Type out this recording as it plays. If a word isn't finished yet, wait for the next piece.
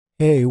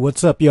Hey,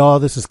 what's up, y'all?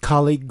 This is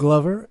Khaliq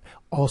Glover,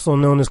 also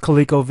known as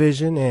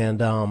Khaliq-O-Vision,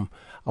 and I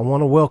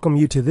want to welcome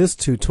you to this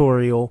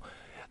tutorial.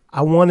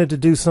 I wanted to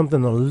do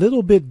something a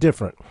little bit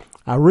different.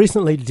 I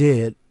recently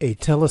did a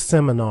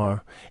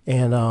teleseminar,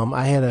 and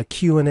I had a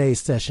Q&A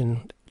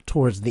session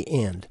towards the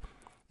end.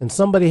 And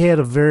somebody had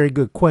a very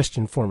good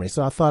question for me,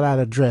 so I thought I'd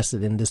address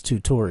it in this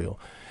tutorial.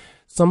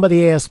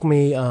 Somebody asked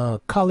me,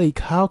 Khaliq,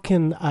 how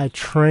can I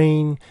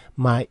train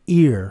my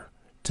ear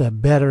to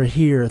better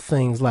hear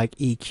things like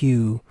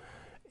EQ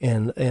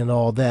and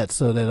all that,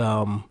 so that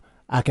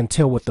I can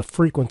tell what the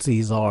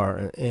frequencies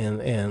are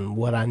and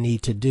what I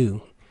need to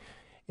do.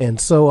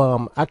 And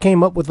so I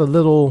came up with a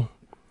little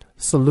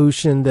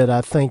solution that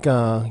I think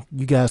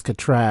you guys could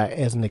try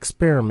as an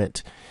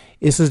experiment.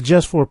 This is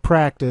just for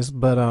practice,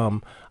 but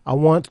I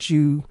want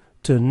you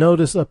to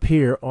notice up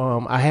here,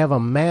 I have a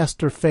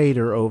master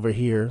fader over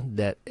here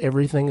that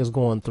everything is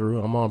going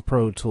through. I'm on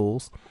Pro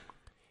Tools.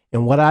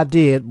 And what I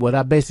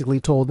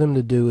basically told them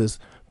to do is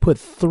put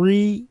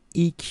 3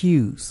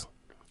 EQs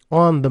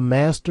on the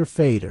master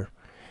fader.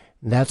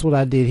 And that's what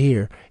I did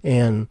here.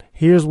 And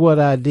here's what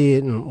I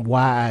did and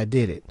why I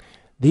did it.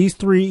 These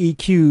 3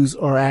 EQs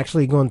are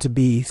actually going to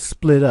be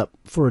split up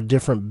for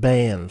different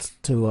bands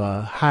to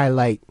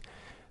highlight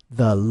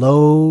the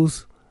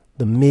lows,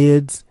 the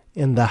mids,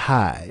 and the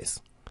highs.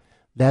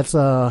 That's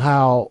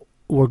how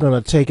we're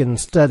going to take it and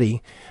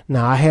study.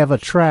 Now, I have a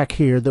track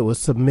here that was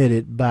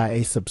submitted by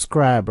a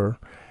subscriber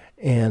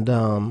and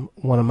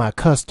one of my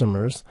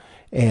customers,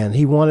 and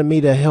he wanted me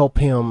to help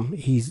him.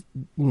 He's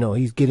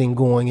getting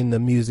going in the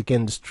music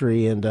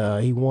industry,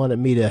 and he wanted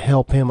me to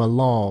help him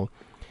along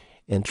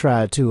and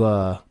try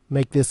to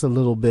make this a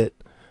little bit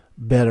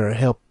better,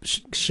 help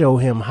show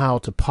him how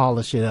to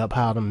polish it up,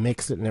 how to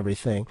mix it and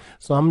everything.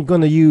 So I'm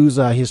going to use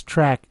his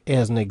track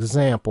as an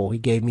example. He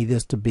gave me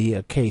this to be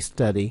a case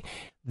study.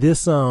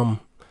 This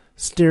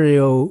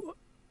stereo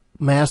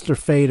master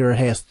fader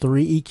has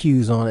 3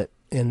 EQs on it,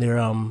 and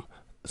they're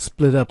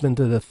split up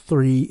into the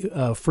 3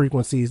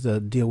 frequencies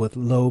that deal with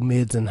low,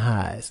 mids, and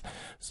highs.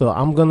 So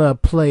I'm gonna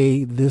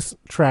play this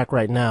track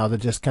right now to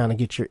just kind of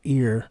get your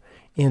ear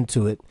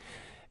into it.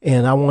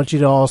 And I want you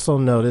to also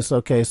notice,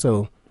 okay,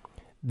 so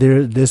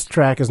this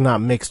track is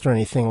not mixed or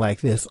anything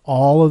like this.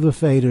 All of the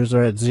faders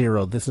are at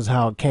 0. This is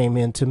how it came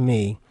into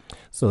me.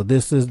 So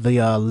this is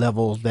the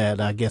levels that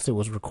I guess it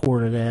was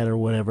recorded at or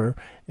whatever,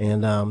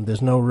 and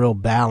there's no real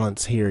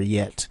balance here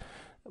yet.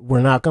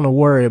 We're not going to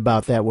worry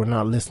about that. We're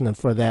not listening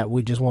for that.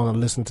 We just want to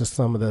listen to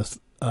some of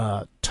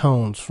the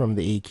tones from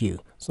the EQ.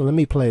 So let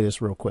me play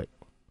this real quick.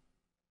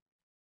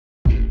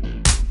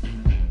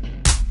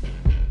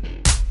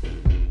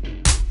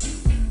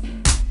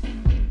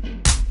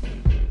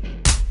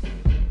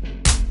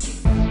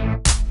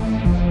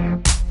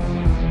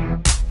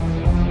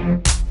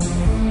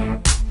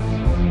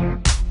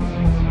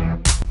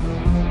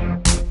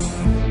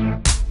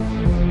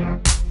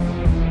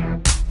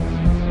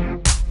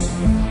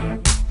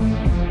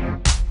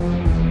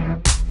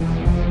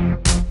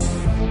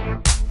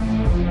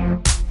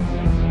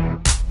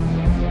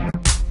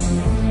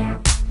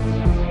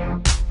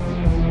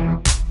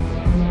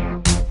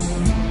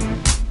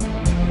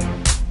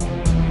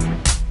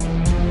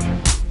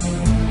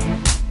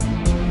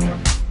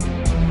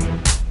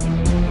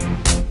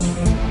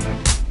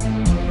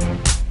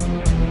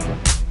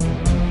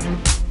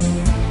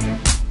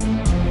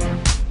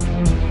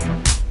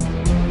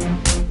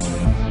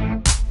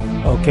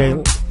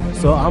 Okay,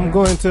 so I'm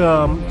going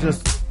to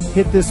just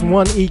hit this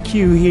one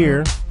EQ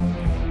here,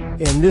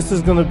 and this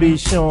is going to be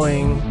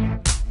showing,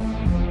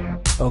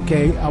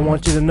 okay, I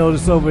want you to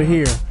notice over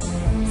here.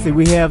 See,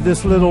 we have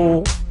this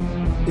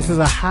is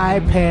a high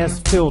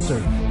pass filter.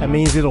 That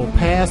means it'll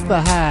pass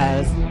the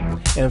highs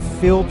and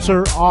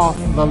filter off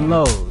the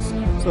lows.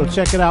 So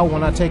check it out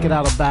when I take it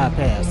out of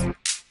bypass.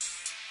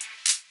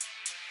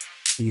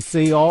 You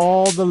see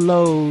all the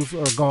lows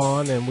are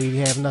gone and we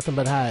have nothing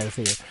but highs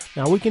here.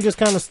 Now we can just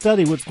kind of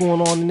study what's going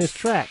on in this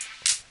track.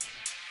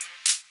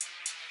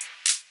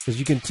 As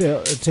you can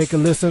tell, take a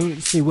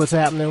listen, see what's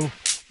happening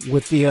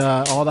with the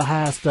all the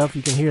high stuff.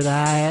 You can hear the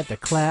hi-hat, the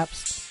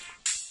claps,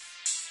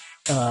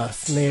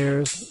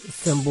 snares,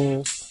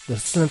 cymbals, the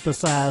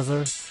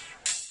synthesizer,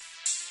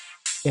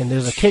 and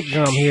there's a kick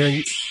drum here.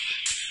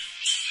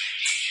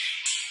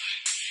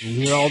 You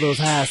hear all those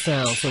high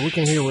sounds, so we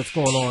can hear what's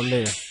going on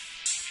there.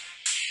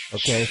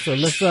 Okay, so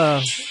let's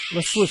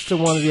switch to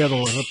one of the other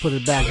ones. Let's put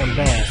it back on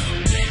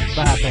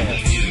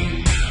bypass.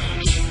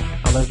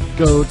 Now let's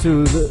go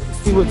to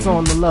see what's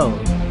on the low.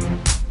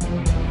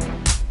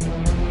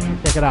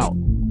 Check it out.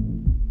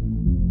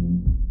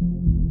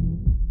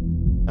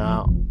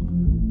 Now,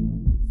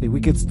 see,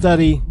 we could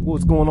study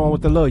what's going on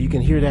with the low. You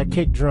can hear that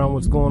kick drum.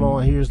 What's going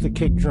on? Here's the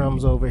kick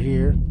drums over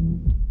here,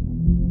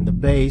 and the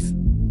bass,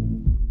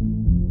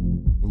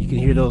 and you can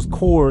hear those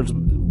chords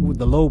with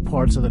the low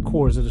parts of the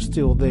chords that are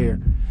still there.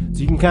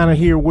 So you can kind of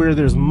hear where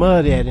there's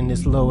mud at in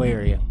this low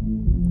area.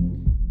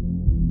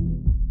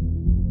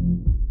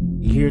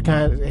 You hear it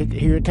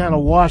kind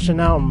of washing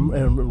out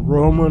and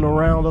roaming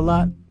around a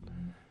lot.